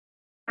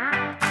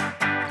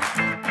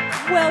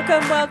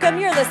Welcome, welcome.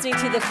 You're listening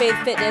to the Faith,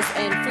 Fitness,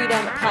 and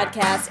Freedom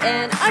podcast,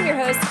 and I'm your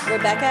host,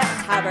 Rebecca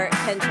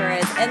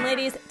Taber-Contreras. And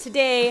ladies,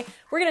 today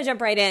we're going to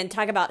jump right in,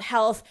 talk about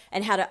health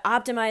and how to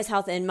optimize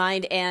health in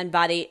mind and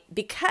body,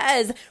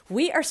 because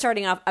we are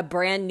starting off a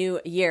brand new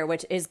year,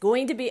 which is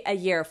going to be a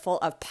year full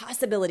of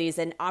possibilities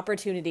and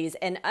opportunities.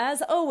 And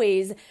as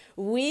always,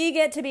 we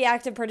get to be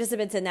active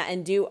participants in that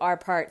and do our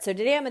part. So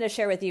today I'm going to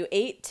share with you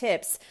 8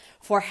 tips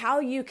for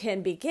how you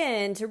can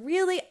begin to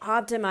really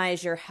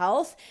optimize your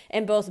health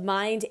in both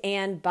mind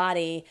and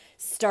body,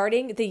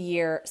 starting the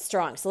year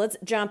strong. So let's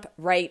jump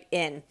right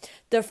in.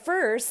 The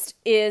first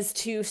is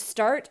to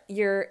start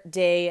your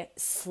day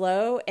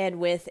slow and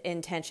with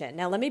intention.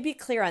 Now, let me be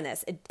clear on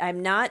this.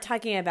 I'm not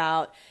talking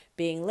about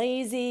being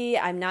lazy.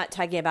 I'm not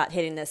talking about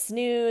hitting the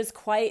snooze,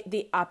 quite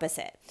the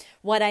opposite.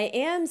 What I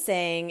am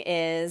saying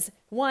is,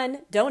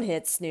 1, don't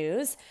hit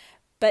snooze.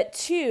 But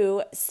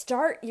 2,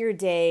 start your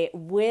day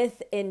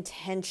with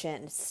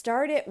intention.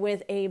 Start it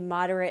with a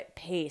moderate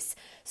pace.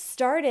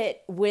 Start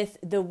it with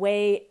the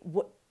way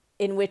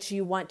in which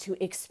you want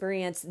to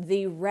experience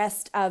the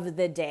rest of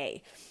the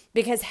day.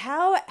 Because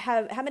how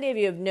many of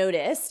you have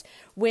noticed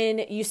when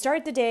you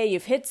start the day,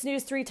 you've hit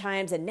snooze 3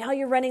 times and now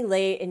you're running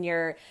late, and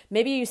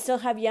maybe you still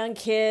have young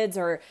kids,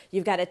 or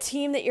you've got a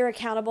team that you're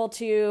accountable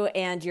to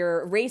and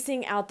you're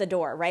racing out the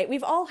door, right?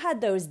 We've all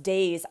had those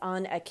days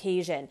on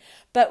occasion.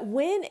 But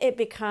when it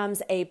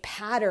becomes a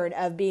pattern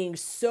of being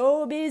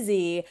so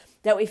busy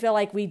that we feel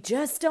like we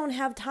just don't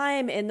have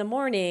time in the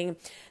morning,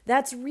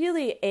 that's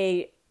really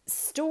a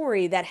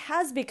story that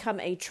has become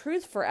a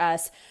truth for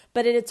us,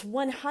 but it's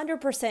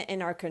 100% in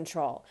our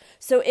control.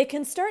 So it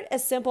can start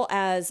as simple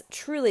as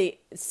truly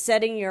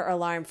setting your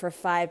alarm for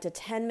 5 to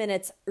 10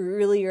 minutes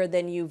earlier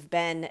than you've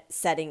been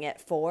setting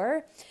it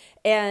for,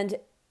 and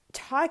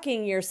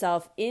talking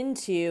yourself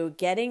into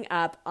getting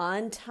up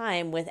on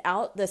time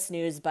without the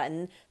snooze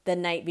button the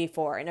night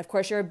before. And of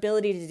course, your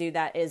ability to do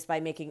that is by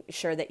making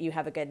sure that you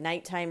have a good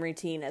nighttime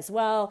routine as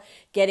well,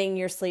 getting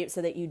your sleep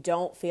so that you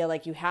don't feel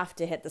like you have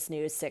to hit the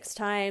snooze 6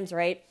 times,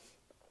 right?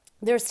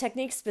 There's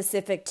techniques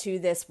specific to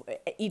this,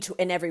 each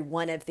and every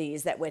one of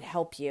these, that would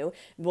help you.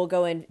 We'll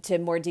go into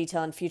more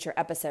detail in future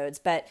episodes,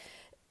 but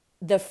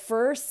the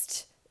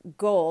first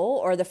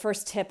goal, or the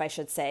first tip, I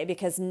should say,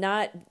 because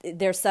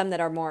there's some that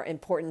are more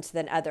important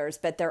than others,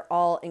 but they're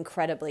all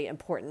incredibly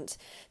important.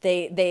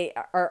 They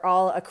are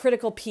all a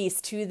critical piece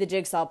to the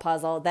jigsaw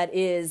puzzle that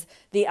is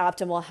the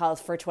optimal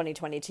health for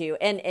 2022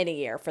 and any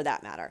year for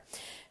that matter.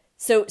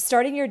 So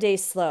starting your day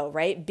slow,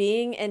 right?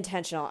 Being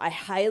intentional. I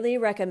highly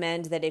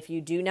recommend that if you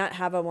do not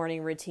have a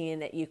morning routine,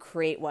 that you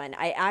create one.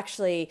 I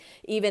actually,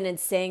 even in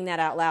saying that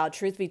out loud,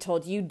 truth be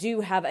told, you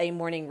do have a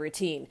morning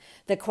routine.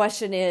 The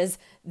question is,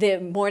 the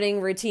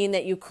morning routine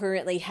that you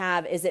currently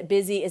have, is it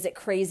busy? Is it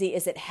crazy?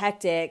 Is it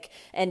hectic?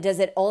 And does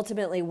it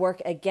ultimately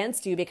work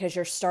against you because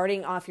you're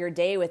starting off your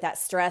day with that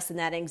stress and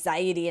that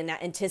anxiety and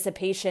that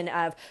anticipation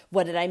of,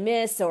 what did I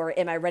miss? Or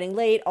am I running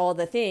late? All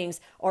the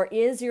things. Or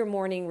is your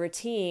morning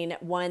routine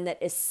one that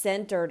is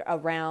centered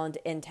around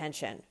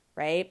intention,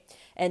 right?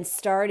 And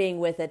starting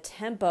with a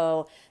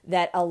tempo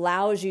that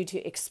allows you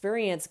to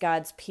experience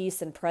God's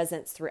peace and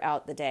presence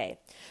throughout the day.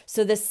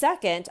 So the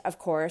second, of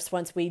course,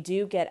 once we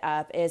do get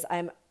up, is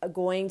I'm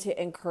going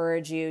to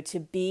encourage you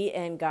to be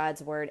in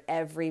God's word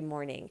every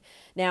morning.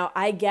 Now,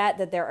 I get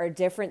that there are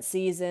different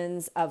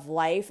seasons of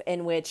life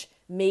in which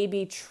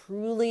maybe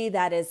truly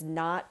that is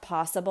not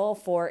possible.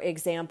 For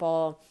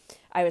example,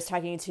 I was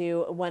talking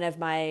to one of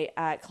my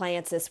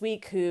clients this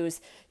week whose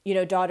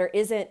daughter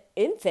isn't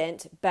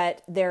infant,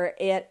 but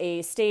they're at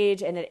a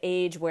stage and an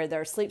age where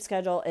their sleep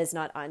schedule is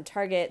not on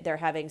target. They're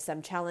having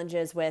some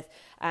challenges with,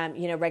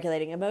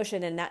 regulating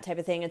emotion and that type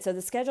of thing. And so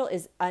the schedule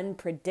is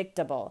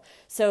unpredictable.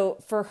 So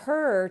for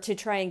her to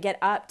try and get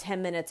up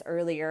 10 minutes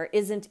earlier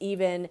isn't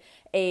even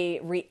a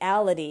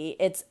reality.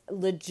 It's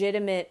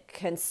legitimate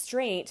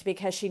constraint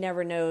because she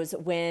never knows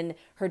when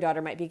her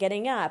daughter might be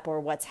getting up or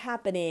what's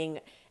happening.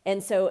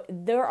 And so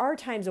there are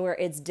times where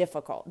it's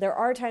difficult. There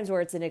are times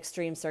where it's an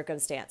extreme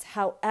circumstance.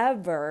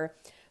 However,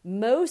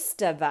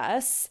 most of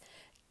us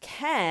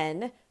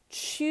can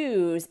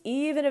choose,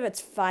 even if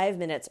it's 5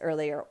 minutes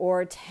earlier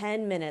or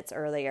 10 minutes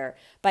earlier,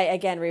 by,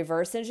 again,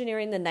 reverse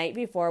engineering the night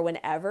before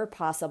whenever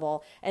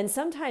possible. And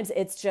sometimes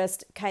it's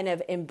just kind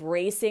of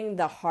embracing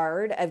the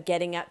hard of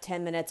getting up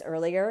 10 minutes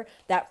earlier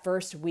that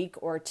first week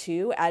or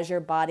 2 as your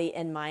body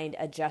and mind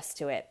adjust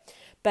to it.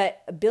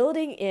 But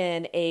building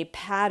in a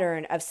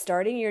pattern of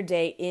starting your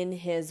day in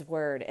His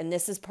Word. And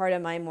this is part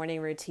of my morning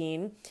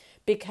routine,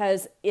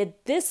 because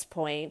at this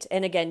point,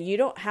 and again, you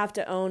don't have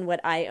to own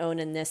what I own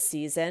in this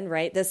season,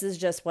 right? This is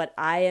just what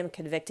I am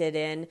convicted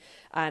in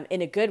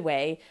a good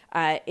way,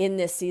 in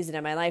this season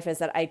of my life, is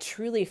that I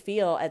truly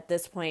feel at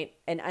this point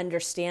an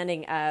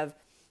understanding of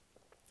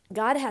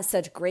God has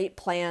such great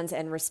plans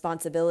and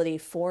responsibility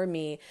for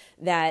me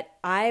that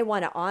I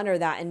want to honor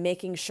that, and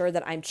making sure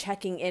that I'm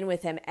checking in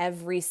with Him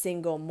every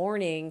single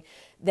morning,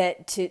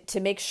 that to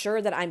make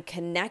sure that I'm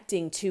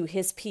connecting to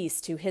his peace,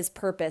 to his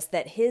purpose,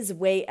 that his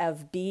way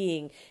of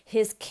being,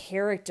 his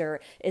character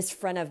is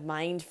front of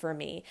mind for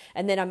me.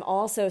 And then I'm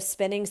also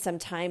spending some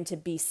time to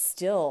be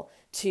still,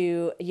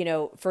 to,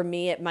 for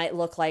me, it might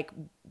look like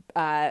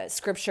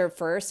scripture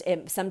first.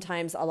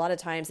 Sometimes, a lot of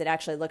times it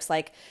actually looks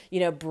like,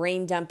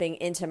 brain dumping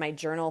into my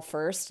journal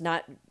first,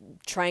 not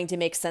trying to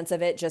make sense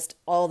of it, just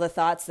all the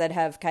thoughts that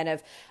have kind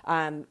of,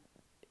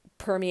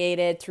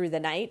 permeated through the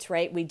night,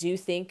 right? We do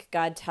think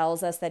God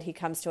tells us that he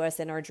comes to us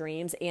in our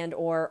dreams, and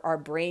or our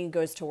brain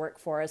goes to work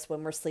for us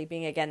when we're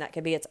sleeping. Again, that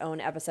could be its own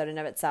episode in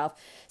of itself.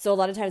 So a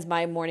lot of times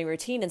my morning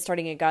routine and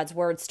starting in God's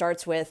word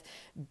starts with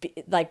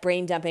like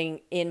brain dumping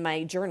in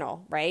my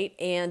journal, right?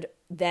 And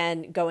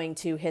then going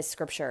to his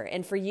scripture.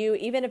 And for you,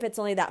 even if it's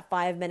only that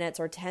 5 minutes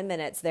or 10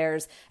 minutes,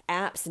 there's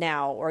apps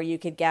now, or you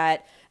could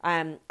get,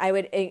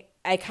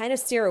 I kind of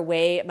steer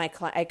my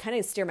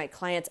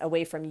clients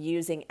away from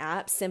using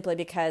apps, simply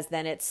because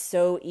then it's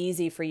so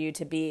easy for you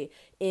to be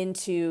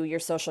into your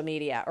social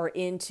media or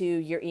into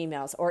your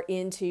emails or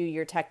into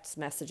your text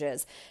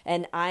messages.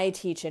 And I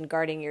teach in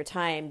Guarding Your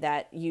Time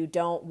that you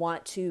don't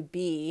want to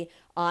be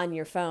on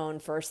your phone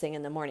first thing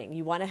in the morning.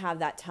 You want to have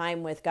that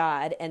time with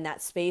God and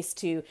that space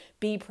to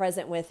be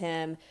present with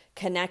him,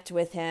 connect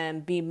with him,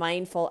 be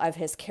mindful of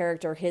his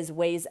character, his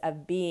ways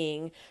of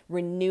being,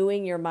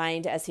 renewing your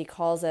mind as he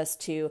calls us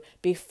to,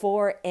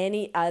 before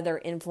any other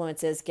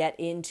influences get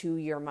into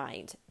your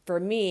mind. For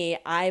me,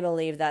 I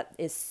believe that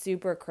is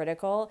super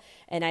critical,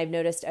 and I've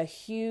noticed a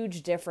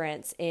huge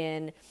difference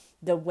in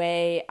the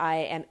way I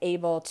am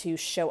able to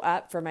show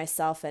up for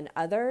myself and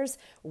others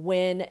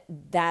when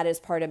that is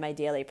part of my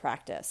daily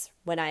practice,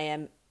 when I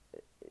am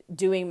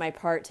doing my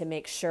part to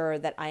make sure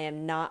that I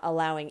am not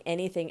allowing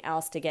anything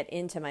else to get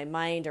into my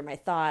mind or my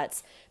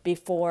thoughts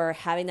before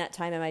having that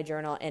time in my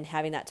journal and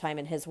having that time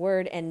in his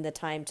word and the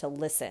time to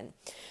listen.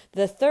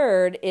 The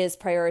third is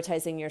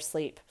prioritizing your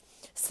sleep.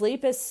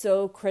 Sleep is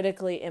so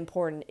critically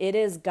important. It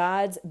is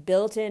God's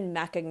built-in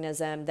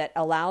mechanism that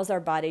allows our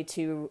body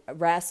to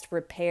rest,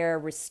 repair,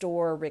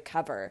 restore,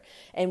 recover.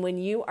 And when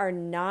you are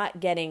not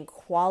getting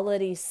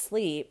quality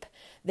sleep,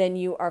 then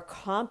you are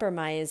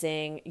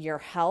compromising your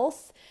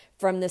health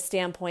from the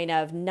standpoint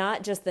of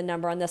not just the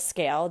number on the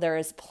scale. There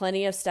is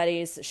plenty of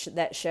studies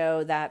that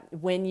show that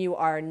when you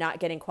are not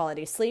getting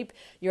quality sleep,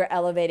 you're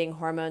elevating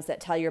hormones that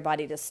tell your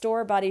body to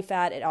store body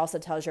fat. It also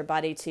tells your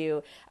body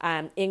to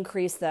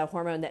increase the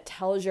hormone that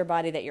tells your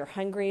body that you're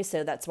hungry.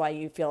 So that's why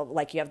you feel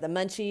like you have the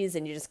munchies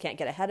and you just can't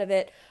get ahead of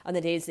it on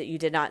the days that you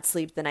did not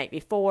sleep the night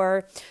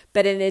before.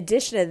 But in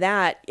addition to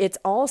that, it's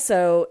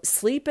also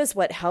sleep is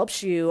what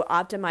helps you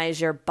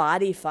optimize your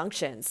body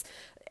functions.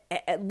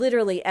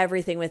 Literally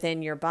everything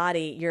within your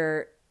body,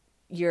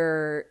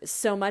 your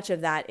so much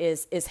of that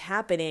is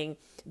happening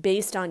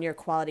based on your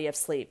quality of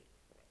sleep.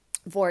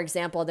 For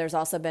example, there's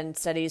also been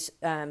studies,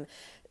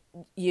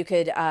 you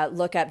could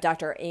look up.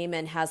 Dr.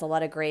 Amen has a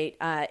lot of great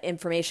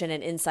information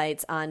and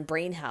insights on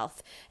brain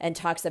health, and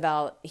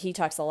he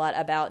talks a lot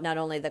about not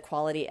only the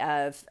quality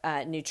of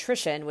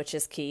nutrition, which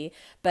is key,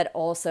 but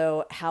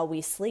also how we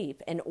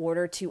sleep in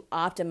order to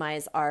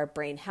optimize our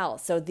brain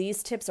health. So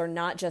these tips are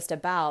not just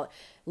about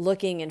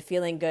looking and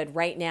feeling good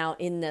right now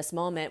in this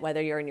moment,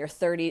 whether you're in your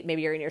 30s,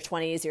 maybe you're in your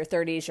 20s, your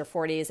 30s, your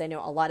 40s. I know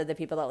a lot of the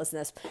people that listen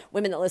to this,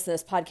 women that listen to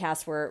this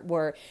podcast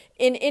were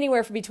in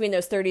anywhere from between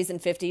those 30s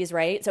and 50s,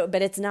 right? So,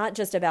 but it's not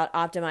just about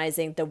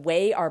optimizing the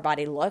way our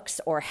body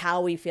looks or how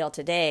we feel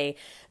today.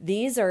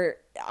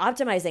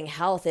 Optimizing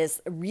health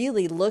is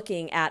really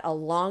looking at a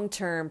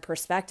long-term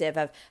perspective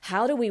of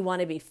how do we want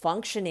to be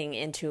functioning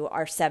into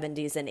our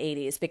 70s and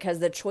 80s, because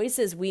the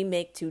choices we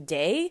make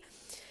today,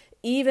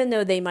 even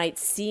though they might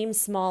seem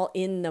small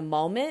in the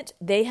moment,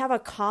 they have a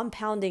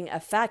compounding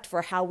effect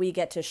for how we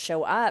get to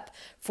show up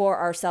for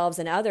ourselves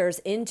and others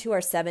into our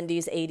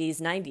 70s,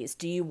 80s, 90s.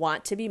 Do you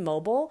want to be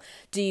mobile?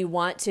 Do you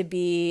want to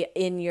be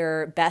in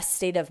your best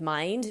state of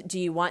mind? Do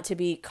you want to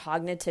be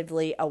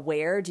cognitively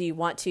aware? Do you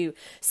want to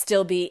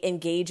still be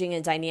engaging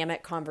in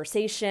dynamic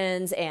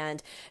conversations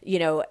and,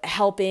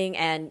 helping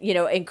and,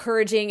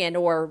 encouraging and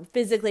or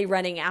physically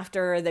running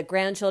after the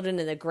grandchildren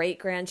and the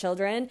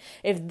great-grandchildren?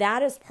 If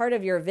that is part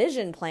of your vision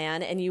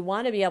plan and you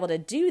want to be able to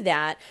do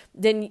that,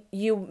 then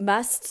you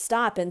must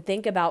stop and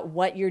think about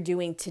what you're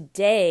doing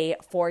today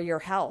for your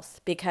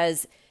health.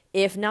 Because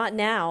if not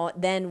now,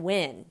 then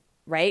when?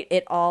 Right?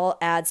 It all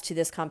adds to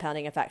this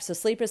compounding effect. So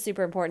sleep is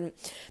super important.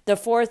 The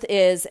fourth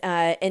is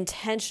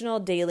intentional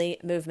daily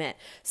movement.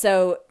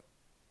 So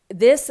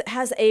this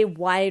has a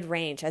wide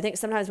range. I think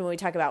sometimes when we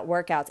talk about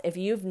workouts, if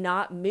you've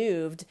not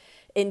moved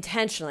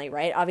intentionally,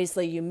 right?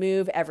 Obviously you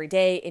move every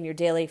day in your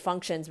daily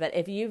functions, but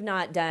if you've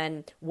not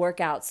done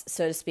workouts,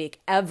 so to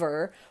speak,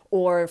 ever,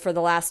 or for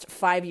the last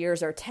 5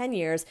 years or 10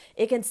 years,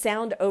 it can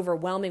sound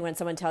overwhelming when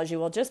someone tells you,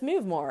 well, just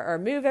move more or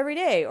move every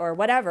day or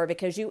whatever,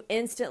 because you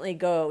instantly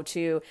go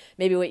to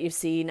maybe what you've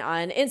seen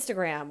on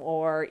Instagram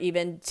or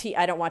even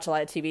I don't watch a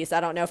lot of TV, so I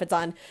don't know if it's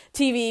on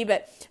TV,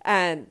 but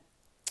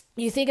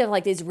you think of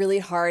like these really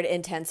hard,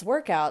 intense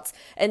workouts.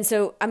 And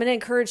so I'm going to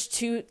encourage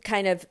to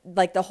kind of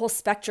like the whole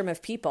spectrum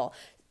of people.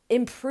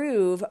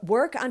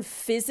 work on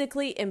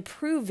physically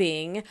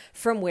improving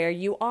from where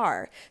you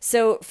are.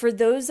 So for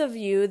those of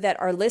you that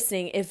are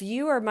listening, if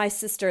you are my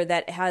sister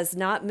that has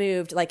not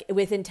moved like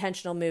with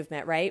intentional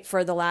movement, right,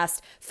 for the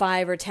last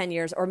 5 or 10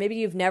 years, or maybe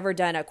you've never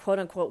done a quote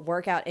unquote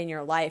workout in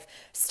your life,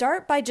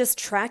 start by just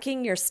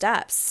tracking your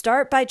steps.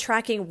 Start by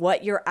tracking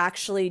what you're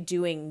actually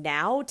doing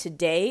now,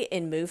 today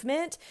in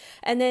movement,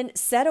 and then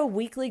set a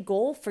weekly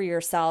goal for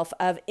yourself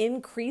of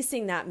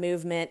increasing that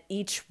movement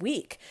each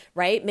week,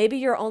 right? Maybe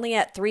you're only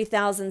at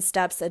 3,000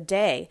 steps a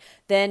day.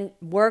 Then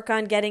work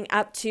on getting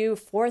up to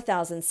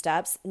 4,000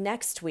 steps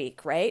next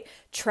week, right?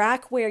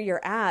 Track where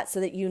you're at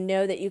so that you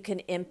know that you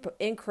can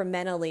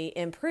incrementally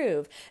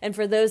improve. And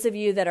for those of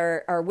you that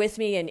are with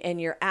me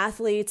and you're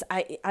athletes,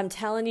 I'm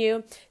telling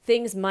you,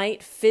 things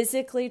might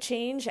physically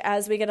change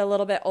as we get a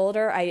little bit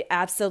older. I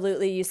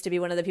absolutely used to be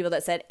one of the people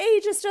that said,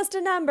 age is just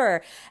a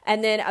number.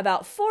 And then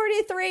about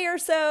 43 or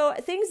so,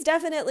 things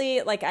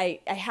definitely, like I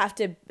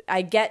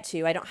get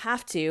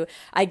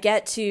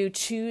to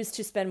choose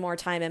to spend more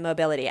time in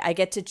mobility. I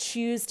get to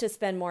choose to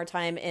spend more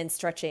time in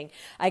stretching.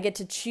 I get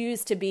to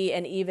choose to be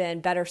an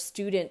even better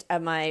student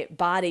of my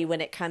body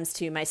when it comes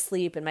to my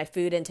sleep and my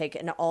food intake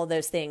and all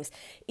those things.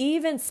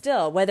 Even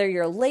still, whether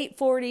you're late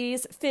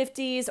 40s,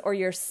 50s, or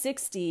your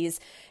 60s,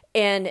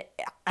 and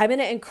I'm going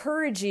to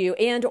encourage you,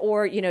 and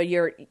or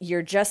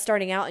you're just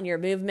starting out in your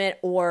movement,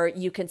 or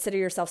you consider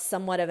yourself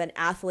somewhat of an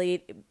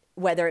athlete,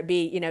 whether it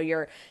be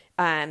you're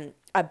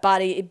a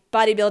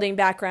bodybuilding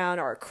background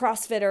or a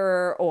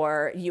CrossFitter,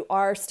 or you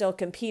are still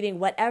competing,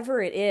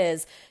 whatever it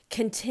is,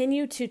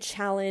 continue to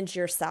challenge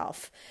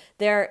yourself.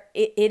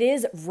 It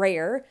is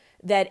rare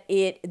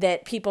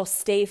that people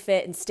stay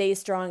fit and stay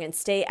strong and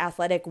stay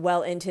athletic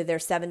well into their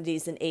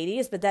 70s and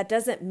 80s, but that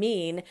doesn't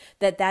mean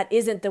that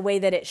isn't the way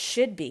that it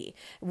should be.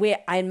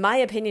 In my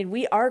opinion,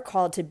 we are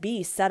called to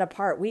be set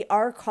apart. We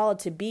are called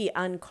to be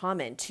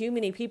uncommon. Too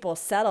many people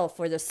settle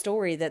for the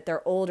story that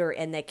they're older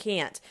and they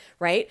can't,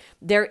 right?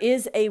 There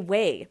is a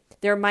way.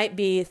 There might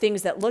be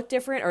things that look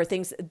different or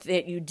things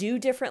that you do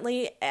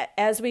differently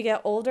as we get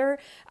older,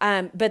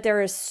 but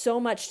there is so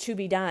much to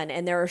be done,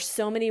 and there are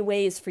so many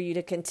ways for you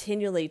to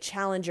continually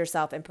challenge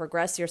yourself and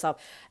progress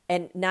yourself.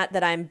 And not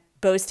that I'm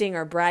boasting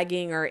or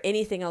bragging or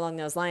anything along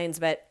those lines,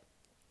 but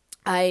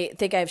I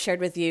think I've shared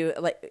with you,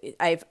 like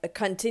I've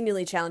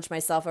continually challenged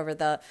myself over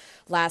the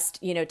last,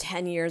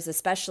 10 years,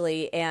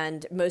 especially.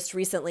 And most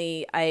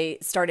recently I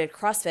started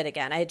CrossFit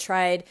again. I had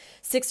tried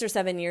 6 or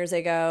 7 years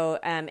ago.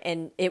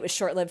 And it was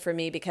short-lived for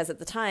me because at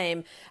the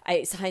time,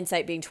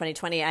 hindsight being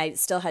 2020, I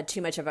still had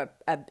too much of a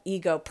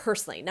ego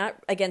personally, not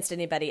against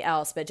anybody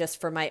else, but just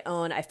for my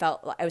own. I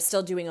felt I was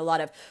still doing a lot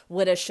of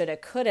woulda, shoulda,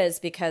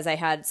 couldas because I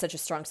had such a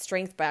strong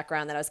strength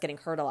background that I was getting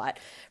hurt a lot.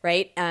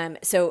 Right.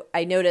 So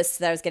I noticed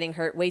that I was getting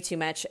hurt way too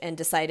much and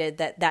decided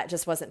that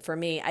just wasn't for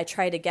me. I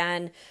tried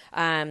again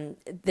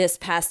this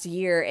past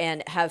year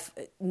and have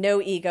no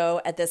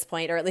ego at this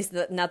point, or at least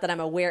not that I'm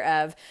aware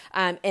of,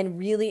 and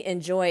really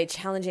enjoy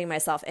challenging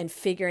myself and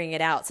figuring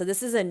it out. So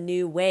this is a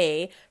new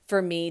way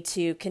for me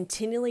to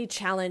continually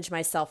challenge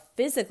myself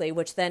physically,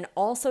 which then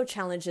also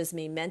challenges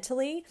me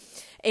mentally.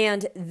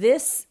 And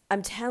this,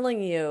 I'm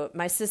telling you,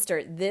 my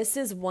sister, this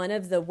is one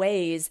of the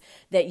ways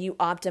that you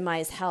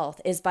optimize health,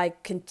 is by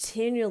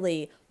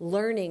continually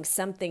learning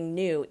something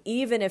new,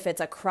 even if it's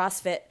a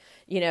CrossFit,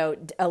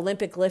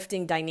 Olympic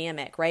lifting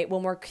dynamic, right?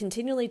 When we're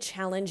continually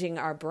challenging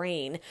our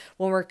brain,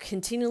 when we're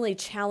continually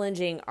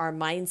challenging our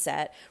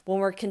mindset, when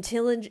we're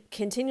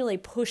continually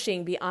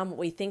pushing beyond what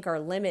we think our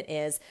limit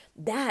is,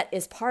 that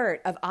is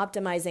part of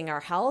optimizing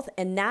our health.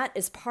 And that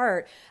is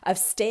part of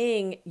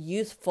staying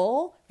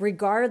youthful,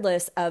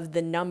 regardless of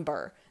the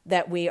number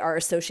that we are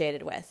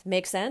associated with.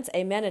 Make sense?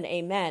 Amen and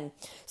amen.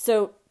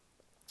 So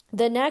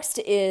the next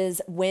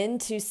is when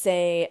to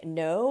say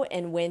no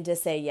and when to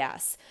say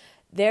yes.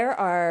 There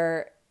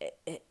are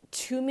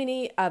too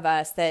many of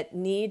us that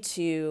need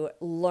to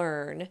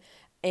learn.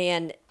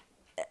 And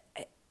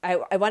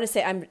I want to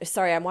say, I'm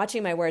sorry, I'm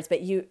watching my words,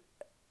 but you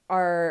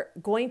are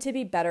going to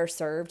be better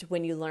served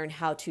when you learn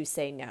how to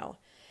say no.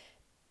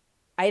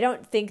 I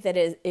don't think that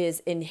it is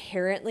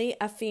inherently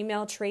a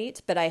female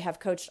trait, but I have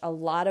coached a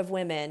lot of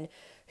women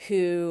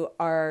who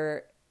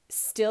are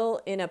still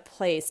in a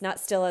place, not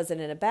still as in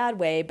a bad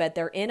way, but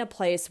they're in a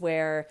place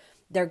where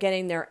they're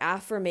getting their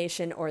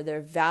affirmation or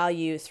their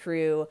value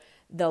through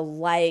the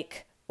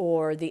like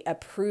or the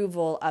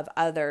approval of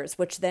others,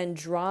 which then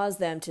draws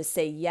them to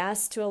say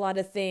yes to a lot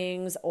of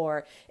things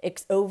or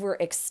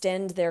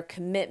overextend their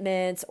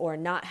commitments or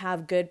not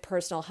have good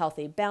personal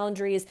healthy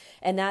boundaries.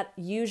 And that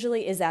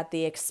usually is at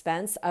the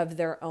expense of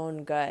their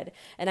own good.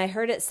 And I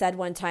heard it said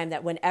one time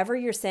that whenever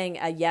you're saying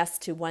a yes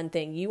to one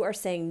thing, you are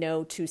saying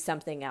no to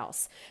something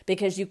else,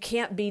 because you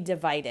can't be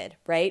divided,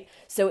 right?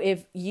 So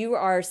if you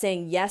are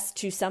saying yes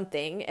to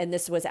something, and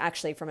this was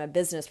actually from a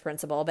business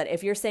principle, but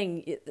if you're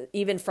saying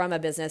even from a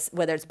business,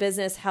 whether it's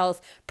business,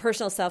 health,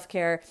 personal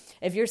self-care,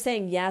 if you're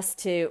saying yes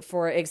to,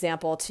 for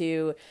example,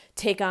 to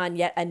take on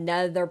yet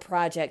another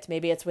project.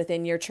 Maybe it's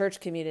within your church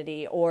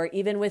community or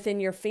even within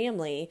your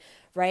family,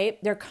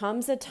 right? There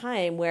comes a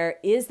time where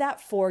is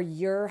that for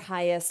your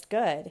highest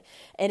good?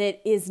 And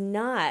it is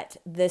not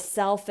the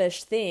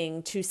selfish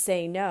thing to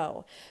say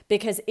no.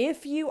 Because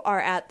if you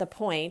are at the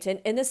point,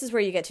 and this is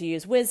where you get to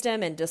use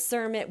wisdom and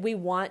discernment, we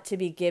want to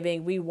be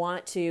giving, we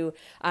want to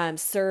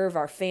serve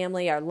our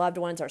family, our loved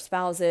ones, our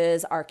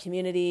spouses, our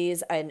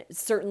communities, and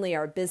certainly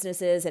our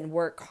businesses, and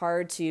work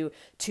hard to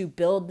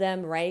build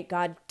them, right?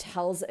 God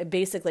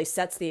basically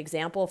sets the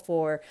example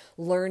for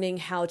learning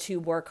how to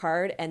work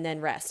hard and then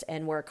rest,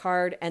 and work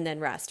hard and then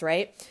rest,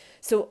 right?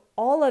 So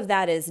all of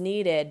that is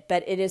needed,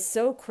 but it is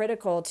so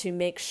critical to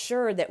make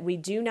sure that we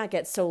do not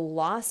get so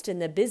lost in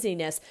the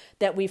busyness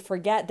that we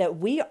forget that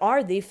we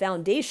are the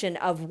foundation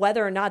of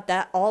whether or not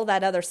that all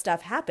that other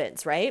stuff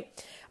happens, right?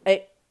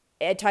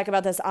 I talk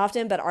about this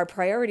often, but our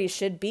priority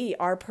should be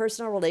our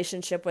personal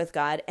relationship with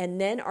God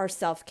and then our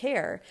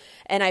self-care.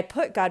 And I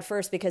put God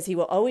first because he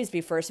will always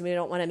be first, and we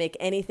don't want to make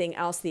anything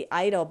else the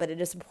idol, but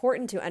it is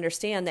important to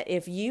understand that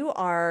if you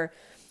are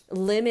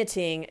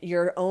limiting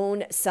your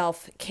own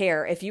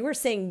self-care, if you were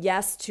saying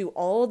yes to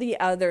all the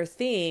other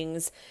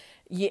things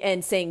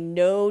and saying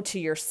no to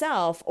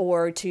yourself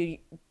or to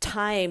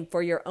time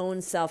for your own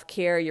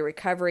self-care, your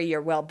recovery,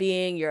 your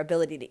well-being, your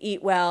ability to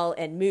eat well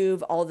and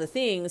move, all the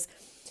things,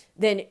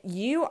 then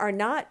you are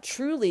not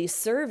truly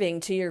serving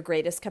to your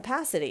greatest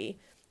capacity.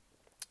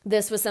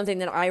 This was something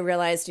that I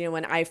realized,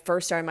 when I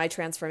first started my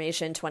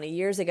transformation 20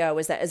 years ago,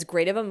 was that as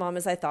great of a mom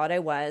as I thought I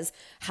was,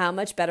 how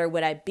much better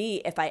would I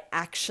be if I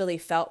actually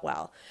felt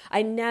well?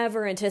 I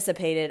never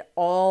anticipated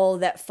all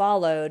that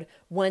followed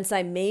once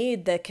I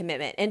made the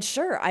commitment. And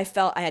sure, I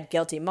felt I had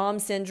guilty mom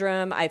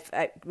syndrome. I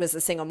was a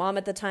single mom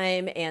at the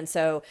time. And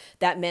so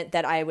that meant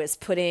that I was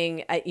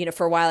putting,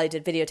 for a while I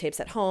did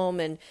videotapes at home,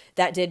 and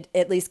that did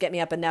at least get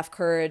me up enough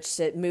courage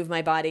to move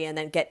my body and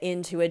then get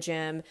into a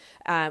gym,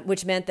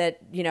 which meant that,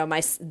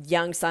 my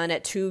young son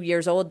at 2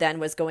 years old then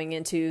was going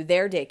into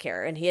their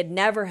daycare, and he had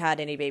never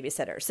had any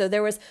babysitters. So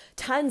there was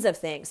tons of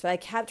things, but I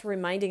kept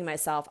reminding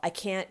myself, I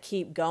can't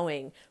keep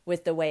going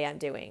with the way I'm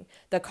doing.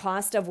 The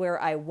cost of where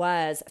I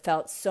was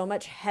felt so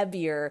much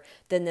heavier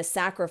than the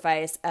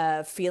sacrifice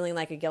of feeling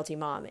like a guilty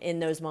mom in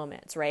those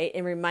moments, right?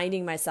 And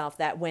reminding myself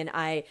that when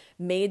I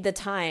made the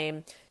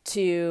time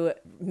to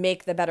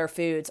make the better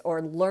foods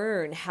or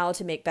learn how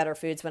to make better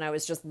foods when I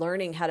was just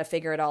learning how to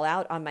figure it all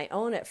out on my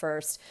own at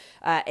first,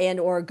 and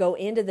or go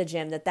into the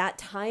gym, that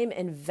time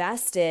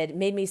invested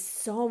made me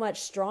so much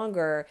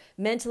stronger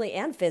mentally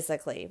and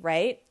physically,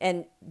 right?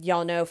 And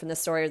y'all know from the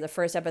story of the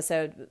first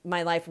episode,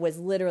 my life was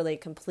literally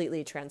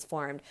completely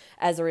transformed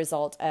as a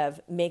result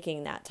of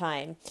making that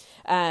time,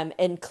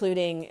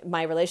 including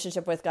my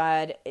relationship with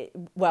God.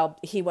 Well,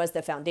 he was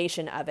the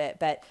foundation of it,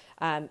 but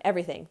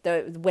everything,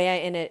 the way I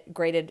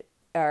integrated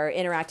or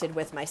interacted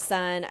with my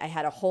son, I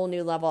had a whole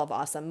new level of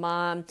awesome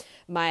mom.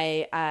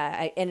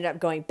 I ended up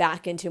going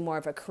back into more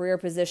of a career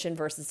position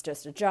versus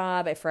just a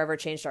job. I forever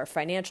changed our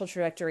financial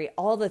trajectory,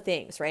 all the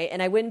things, right?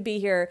 And I wouldn't be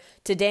here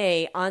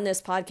today on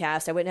this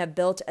podcast. I wouldn't have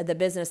built the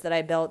business that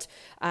I built,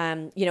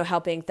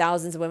 helping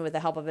thousands of women with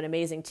the help of an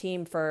amazing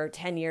team for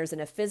 10 years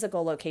in a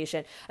physical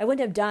location. I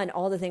wouldn't have done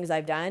all the things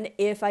I've done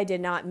if I did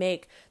not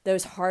make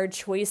those hard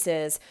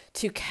choices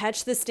to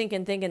catch the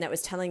stinking thinking that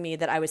was telling me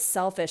that I was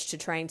selfish to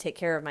try and take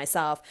care of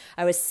myself.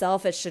 I was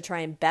selfish to try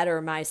and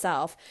better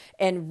myself,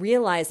 and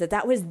realize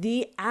that was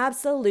the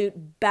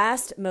absolute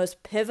best,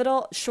 most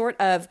pivotal, short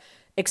of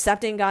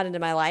accepting God into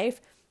my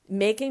life,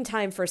 making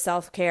time for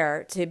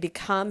self-care to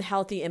become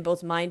healthy in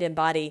both mind and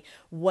body,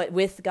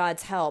 with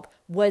God's help,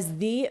 was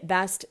the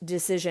best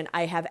decision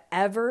I have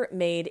ever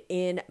made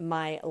in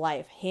my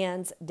life,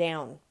 hands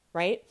down,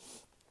 right?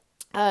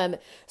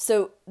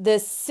 So the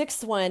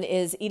sixth one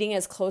is eating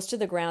as close to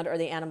the ground or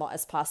the animal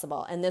as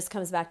possible. And this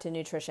comes back to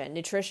nutrition.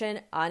 Nutrition,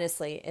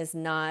 honestly, is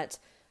not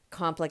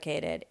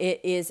complicated.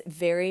 It is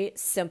very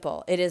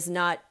simple. It is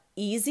not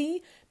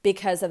easy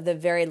because of the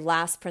very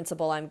last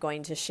principle I'm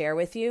going to share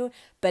with you,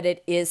 but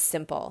it is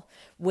simple.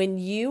 When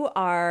you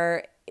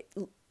are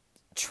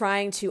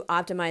trying to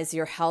optimize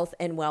your health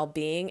and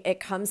well-being, it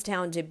comes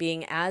down to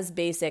being as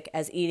basic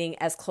as eating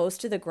as close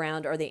to the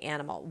ground or the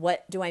animal.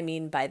 What do I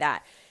mean by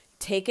that?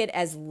 Take it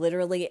as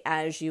literally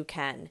as you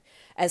can,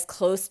 as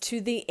close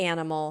to the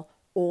animal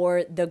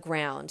or the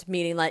ground,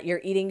 meaning like you're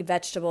eating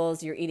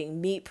vegetables, you're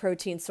eating meat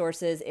protein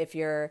sources. If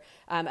you're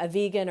a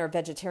vegan or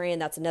vegetarian,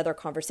 that's another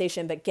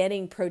conversation, but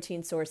getting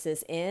protein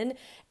sources in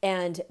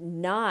and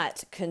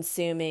not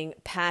consuming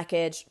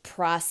packaged,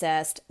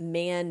 processed,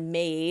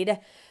 man-made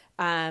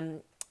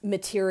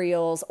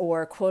materials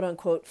or quote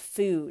unquote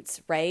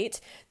foods,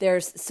 right?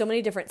 There's so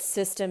many different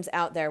systems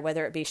out there,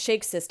 whether it be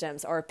shake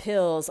systems or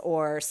pills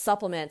or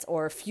supplements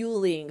or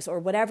fuelings or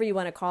whatever you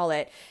want to call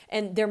it.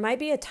 And there might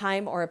be a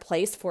time or a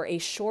place for a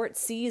short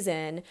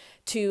season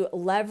to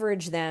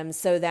leverage them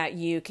so that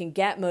you can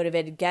get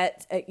motivated,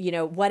 get,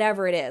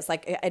 whatever it is.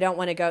 Like, I don't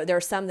want to go, there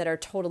are some that are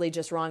totally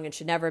just wrong and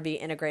should never be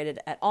integrated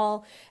at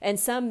all. And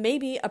some may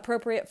be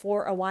appropriate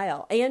for a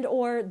while, and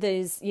or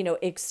these,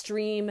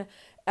 extreme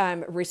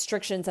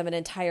restrictions of an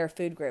entire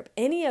food group.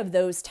 Any of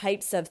those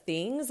types of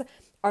things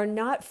are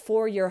not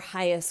for your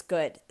highest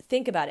good.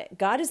 Think about it.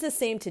 God is the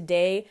same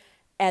today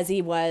as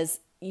he was,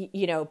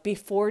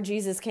 before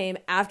Jesus came,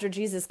 after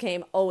Jesus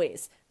came,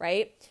 always,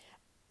 right?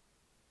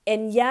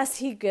 And yes,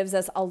 he gives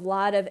us a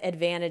lot of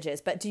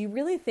advantages, but do you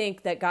really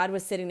think that God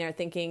was sitting there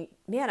thinking,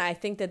 man, I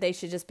think that they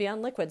should just be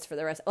on liquids for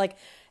the rest?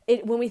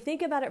 When we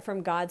think about it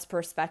from God's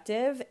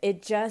perspective,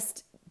 it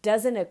just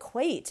doesn't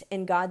equate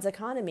in God's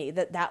economy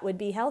that would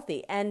be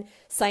healthy. And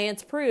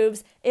science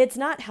proves it's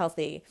not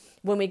healthy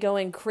when we go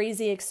in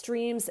crazy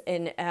extremes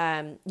in,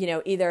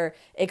 either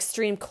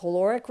extreme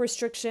caloric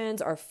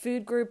restrictions or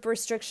food group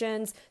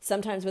restrictions.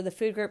 Sometimes with the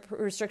food group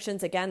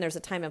restrictions, again, there's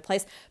a time and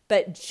place.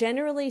 But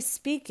generally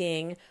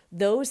speaking,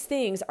 those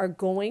things are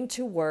going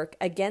to work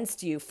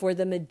against you for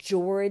the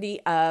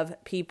majority of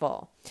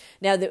people.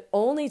 Now, the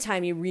only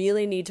time you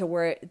really need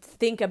to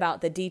think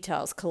about the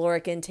details,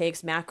 caloric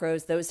intakes,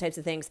 macros, those types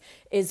of things,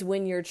 is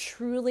when you're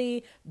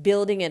truly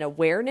building an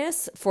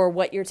awareness for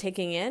what you're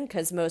taking in,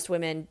 because most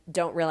women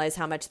don't realize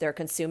how much they're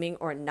consuming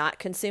or not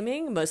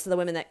consuming. Most of the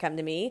women that come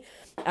to me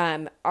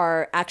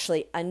are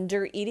actually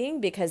under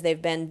eating because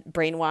they've been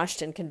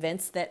brainwashed and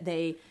convinced that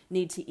they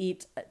need to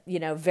eat,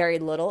 very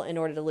little in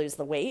order to lose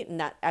the weight,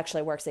 and that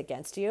actually works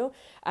against you.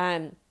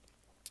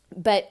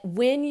 But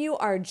when you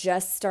are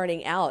just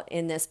starting out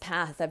in this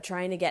path of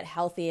trying to get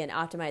healthy and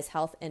optimize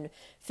health and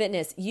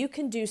fitness, you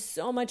can do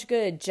so much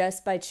good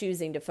just by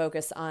choosing to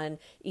focus on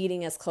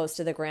eating as close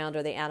to the ground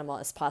or the animal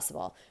as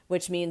possible,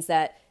 which means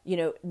that,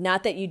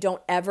 not that you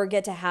don't ever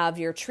get to have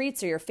your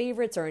treats or your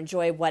favorites or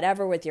enjoy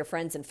whatever with your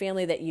friends and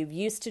family that you've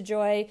used to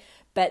enjoy,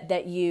 but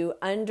that you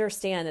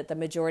understand that the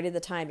majority of the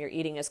time you're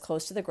eating as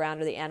close to the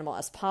ground or the animal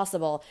as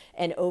possible.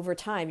 And over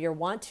time, your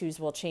want-tos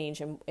will change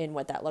in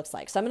what that looks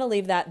like. So I'm going to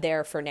leave that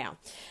there for now.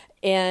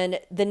 And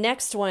the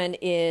next one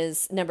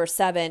is number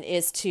 7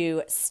 is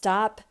to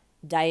stop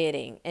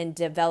dieting and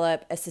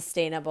develop a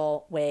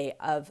sustainable way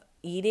of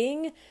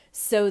eating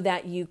so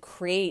that you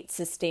create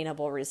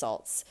sustainable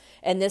results.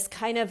 And this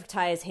kind of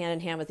ties hand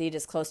in hand with eat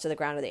as close to the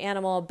ground or the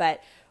animal,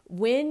 but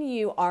when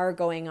you are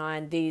going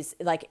on these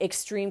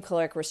extreme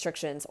caloric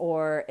restrictions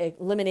or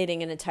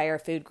eliminating an entire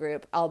food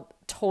group, I'm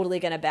totally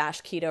going to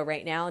bash keto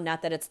right now.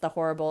 Not that it's the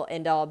horrible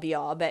end all be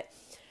all, but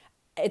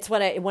it's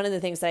one of the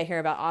things that I hear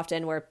about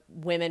often where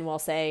women will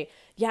say,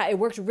 yeah, it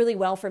worked really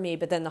well for me,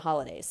 but then the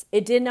holidays.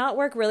 It did not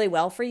work really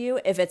well for you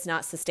if it's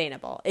not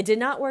sustainable. It did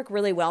not work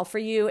really well for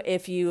you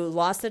if you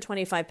lost the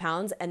 25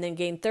 pounds and then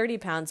gained 30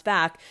 pounds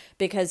back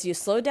because you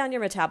slowed down your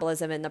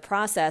metabolism in the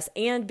process,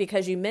 and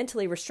because you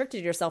mentally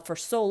restricted yourself for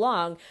so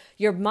long,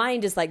 your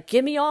mind is like,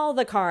 give me all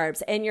the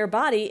carbs. And your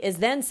body is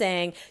then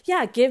saying,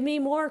 yeah, give me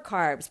more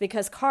carbs,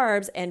 because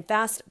carbs and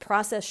fast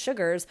processed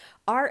sugars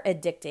are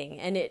addicting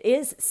and it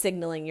is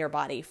signaling your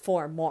body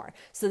for more.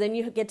 So then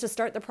you get to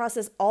start the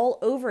process all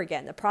over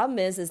again. The problem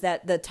is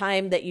that the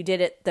time that you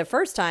did it the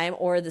first time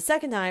or the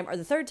second time or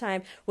the third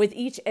time, with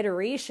each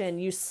iteration,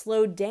 you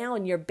slowed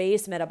down your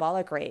base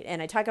metabolic rate.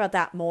 And I talk about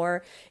that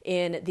more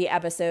in the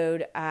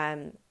episode,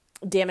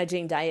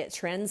 Damaging Diet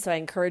Trends. So I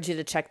encourage you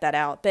to check that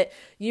out. But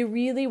you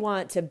really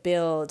want to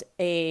build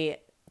a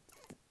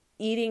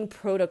eating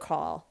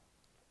protocol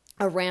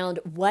around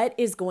what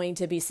is going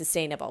to be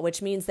sustainable,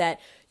 which means that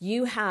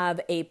you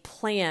have a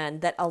plan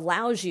that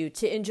allows you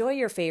to enjoy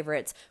your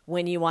favorites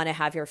when you want to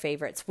have your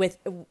favorites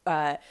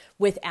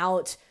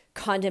without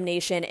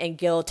condemnation and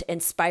guilt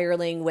and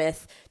spiraling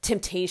with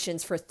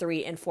temptations for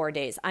 3 and 4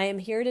 days. I am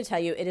here to tell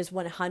you it is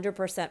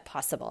 100%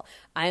 possible.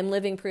 I am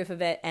living proof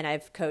of it, and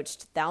I've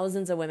coached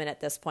thousands of women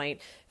at this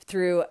point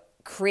through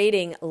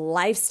creating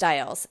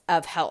lifestyles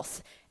of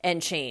health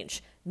and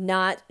change.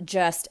 Not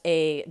just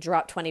a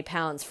drop 20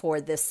 pounds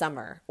for this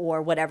summer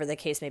or whatever the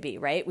case may be,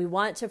 right? We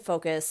want to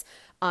focus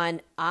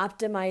on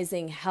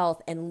optimizing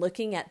health and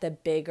looking at the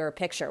bigger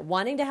picture.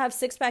 Wanting to have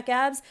 6-pack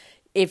abs,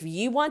 if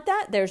you want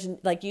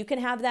that, you can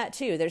have that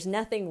too. There's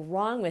nothing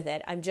wrong with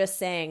it. I'm just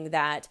saying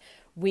that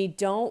we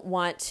don't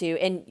want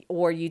to,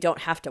 or you don't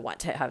have to want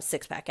to have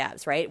 6-pack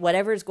abs, right?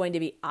 Whatever is going to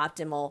be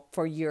optimal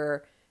for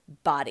your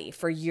body,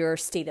 for your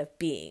state of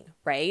being,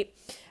 right?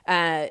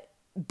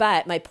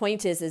 But my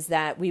point is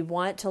that we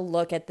want to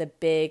look at the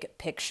big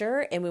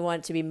picture, and we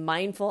want to be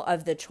mindful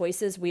of the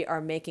choices we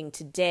are making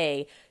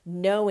today,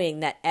 knowing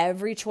that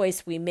every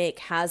choice we make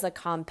has a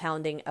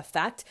compounding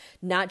effect,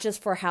 not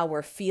just for how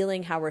we're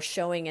feeling, how we're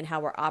showing, and how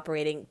we're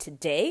operating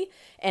today,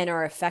 and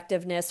our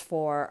effectiveness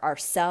for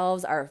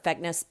ourselves, our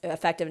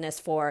effectiveness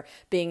for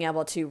being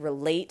able to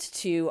relate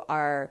to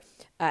our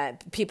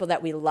people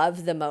that we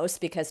love the most,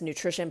 because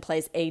nutrition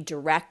plays a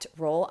direct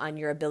role on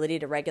your ability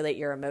to regulate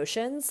your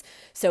emotions.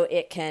 So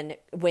it can,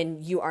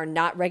 when you are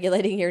not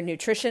regulating your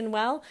nutrition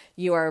well,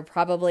 you are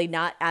probably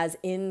not as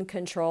in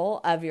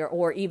control of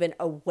or even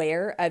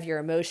aware of your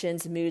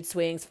emotions, mood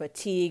swings,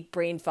 fatigue,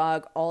 brain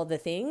fog, all the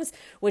things,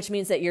 which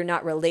means that you're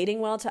not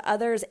relating well to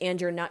others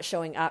and you're not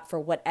showing up for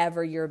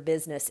whatever your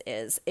business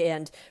is.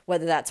 And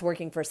whether that's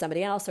working for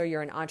somebody else or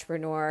you're an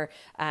entrepreneur,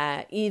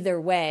 either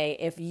way,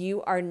 if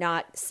you are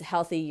not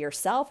healthy healthy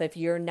yourself, if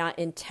you're not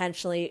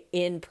intentionally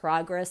in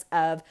progress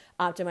of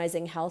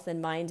optimizing health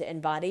and mind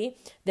and body,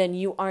 then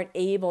you aren't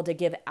able to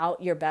give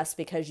out your best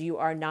because you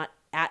are not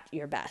at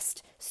your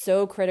best.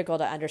 So critical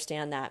to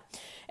understand that.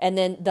 And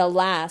then the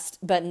last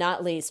but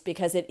not least,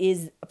 because it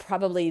is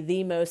probably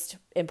the most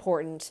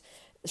important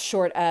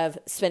short of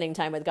spending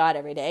time with God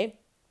every day,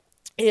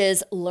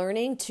 is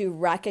learning to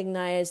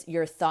recognize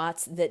your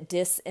thoughts that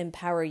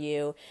disempower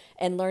you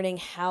and learning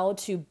how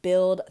to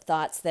build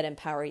thoughts that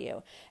empower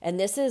you. And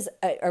this is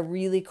a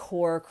really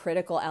core,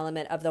 critical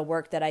element of the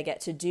work that I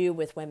get to do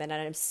with women.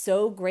 And I'm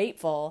so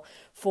grateful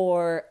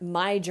for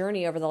my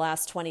journey over the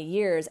last 20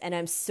 years. And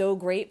I'm so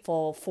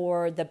grateful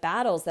for the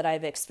battles that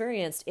I've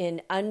experienced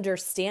in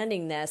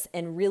understanding this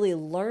and really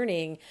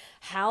learning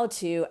how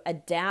to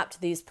adapt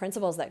these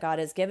principles that God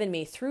has given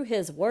me through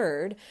His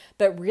Word,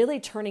 but really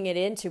turning it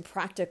into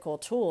practical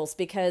tools,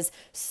 because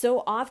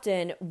so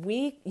often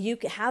you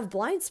have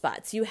blind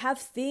spots. You have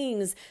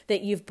things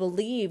that you've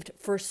believed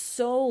for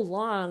so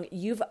long,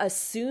 you've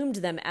assumed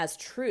them as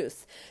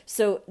truth.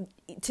 So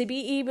to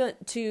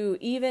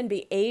even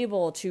be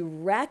able to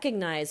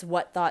recognize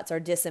what thoughts are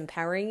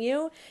disempowering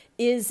you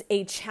is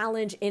a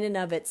challenge in and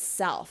of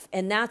itself.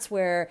 And that's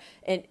where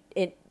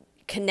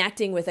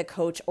connecting with a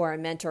coach or a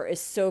mentor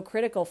is so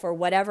critical for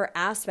whatever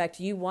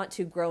aspect you want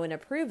to grow and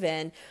improve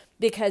in,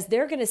 because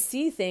they're going to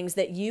see things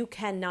that you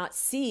cannot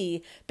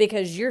see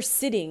because you're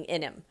sitting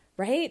in them,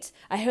 right?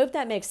 I hope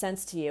that makes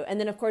sense to you. And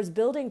then, of course,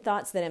 building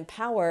thoughts that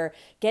empower,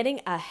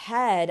 getting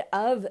ahead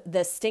of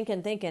the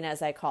stinking thinking,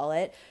 as I call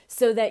it,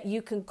 so that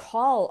you can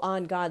call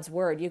on God's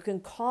Word. You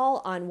can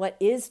call on what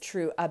is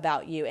true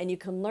about you, and you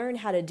can learn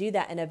how to do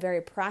that in a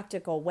very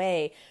practical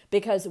way,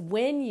 because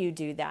when you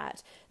do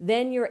that,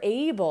 then you're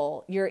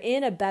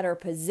in a better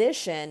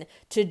position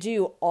to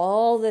do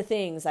all the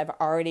things I've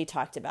already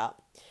talked about.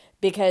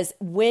 Because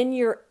when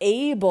you're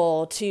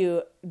able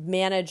to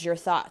manage your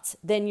thoughts,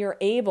 then you're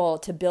able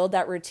to build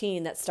that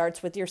routine that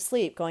starts with your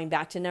sleep, going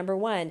back to number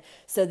one,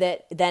 so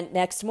that then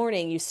next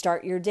morning you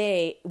start your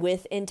day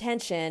with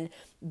intention,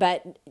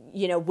 but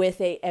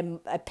with a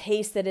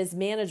pace that is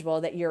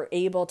manageable, that you're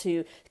able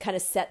to kind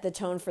of set the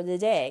tone for the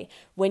day.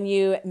 When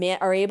you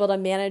are able to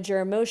manage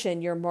your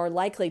emotion, you're more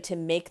likely to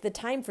make the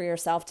time for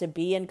yourself to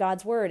be in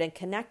God's Word and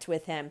connect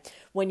with Him.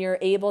 When you're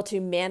able to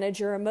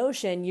manage your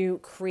emotion, you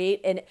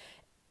create an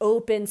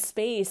open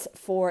space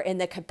and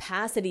the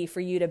capacity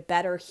for you to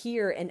better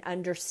hear and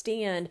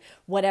understand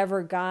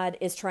whatever God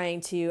is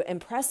trying to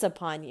impress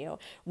upon you.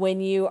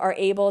 When you are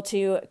able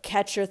to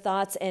catch your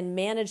thoughts and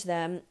manage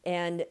them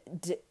and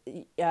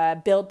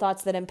build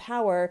thoughts that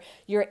empower,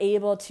 you're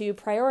able to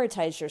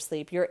prioritize your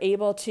sleep. You're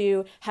able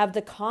to have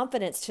the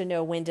confidence to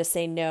know when to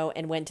say no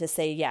and when to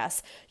say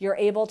yes. You're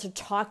able to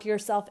talk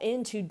yourself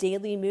into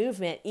daily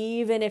movement,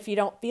 even if you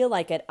don't feel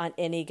like it on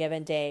any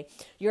given day.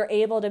 You're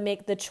able to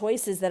make the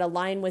choices that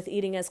align with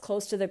eating as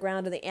close to the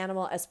ground of the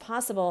animal as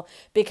possible,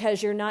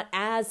 because you're not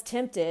as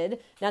tempted,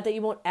 not that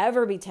you won't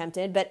ever be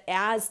tempted, but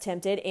as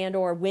tempted, and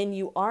or when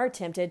you are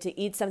tempted to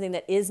eat something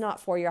that is not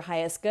for your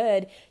highest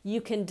good, you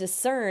can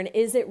discern,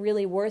 is it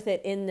really worth it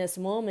in this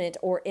moment,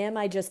 or am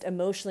I just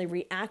emotionally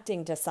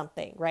reacting to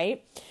something,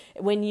 right?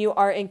 When you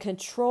are in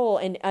control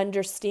and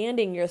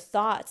understanding your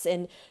thoughts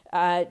and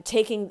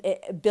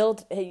you've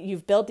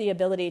built the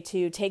ability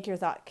to take your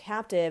thought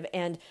captive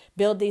and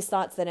build these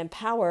thoughts that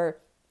empower,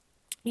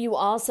 you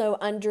also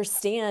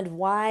understand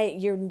why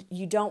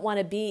you don't want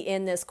to be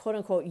in this quote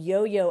unquote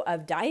yo-yo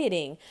of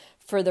dieting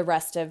for the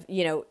rest of,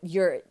 you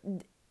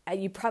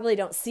probably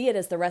don't see it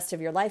as the rest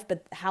of your life,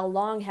 but how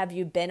long have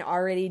you been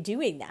already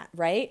doing that,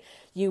 right?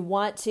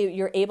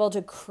 You're able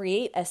to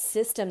create a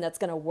system that's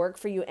going to work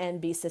for you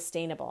and be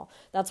sustainable.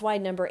 That's why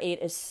number 8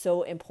 is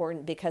so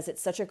important, because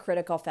it's such a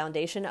critical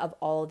foundation of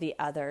all the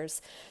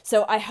others.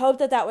 So I hope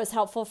that was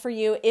helpful for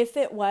you. If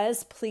it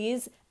was,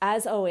 please,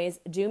 as always,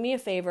 do me a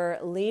favor,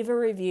 leave a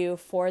review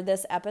for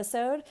this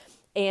episode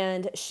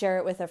and share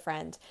it with a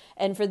friend.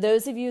 And for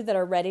those of you that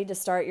are ready to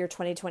start your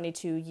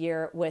 2022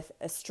 year with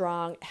a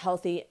strong,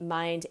 healthy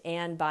mind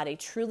and body,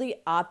 truly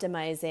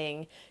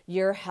optimizing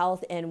your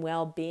health and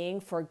well-being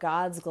for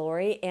God's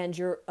glory and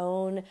your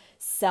own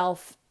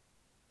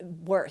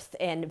self-worth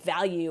and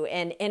value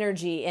and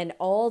energy and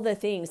all the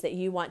things that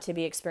you want to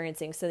be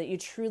experiencing, so that you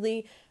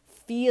truly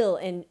feel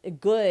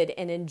good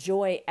and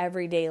enjoy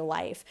everyday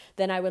life,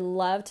 then I would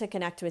love to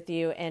connect with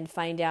you and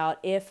find out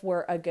if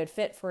we're a good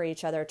fit for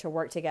each other to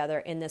work together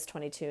in this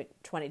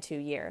 2022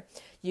 year.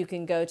 You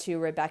can go to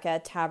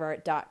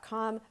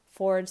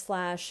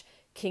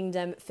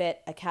RebeccaTabert.com/Kingdom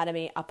Fit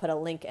Academy. I'll put a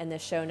link in the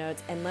show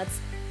notes, and let's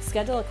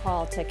schedule a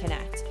call to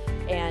connect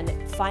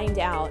and find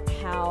out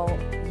how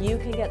you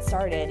can get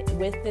started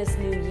with this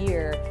new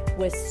year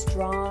with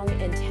strong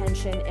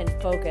intention and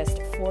focused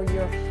for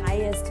your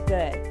highest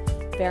good.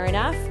 Fair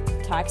enough?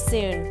 Talk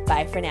soon.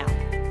 Bye for now.